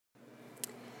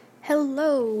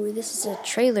Hello, this is a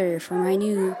trailer for my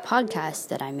new podcast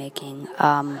that I'm making.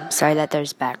 Sorry that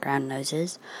there's background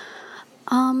noises.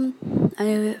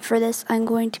 For this, I'm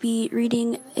going to be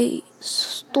reading a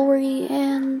story,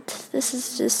 and this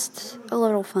is just a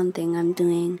little fun thing I'm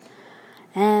doing.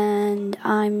 And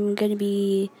I'm going to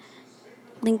be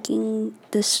linking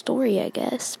the story, I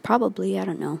guess. Probably, I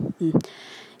don't know.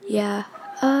 Yeah,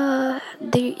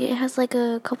 it has like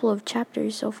a couple of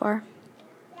chapters so far.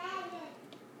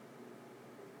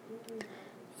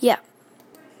 Yeah.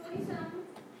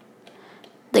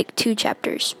 Like 2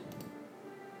 chapters.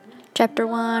 Chapter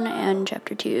 1 and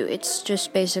Chapter 2. It's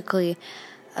just basically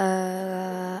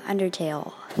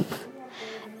Undertale.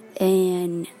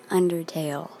 An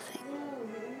Undertale thing.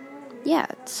 Yeah,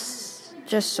 it's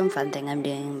just some fun thing I'm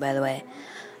doing, by the way.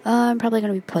 I'm probably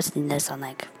going to be posting this on,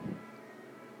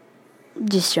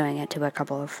 just showing it to a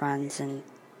couple of friends and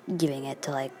giving it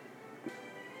to,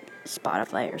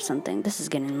 Spotify or something. This is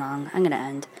getting long. I'm going to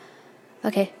end.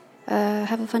 Okay,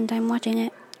 have a fun time watching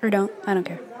it. Or don't. I don't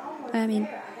care.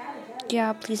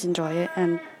 Yeah, please enjoy it,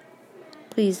 and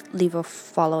please leave a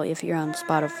follow if you're on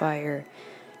Spotify, or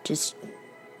just,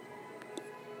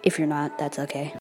 if you're not, that's okay.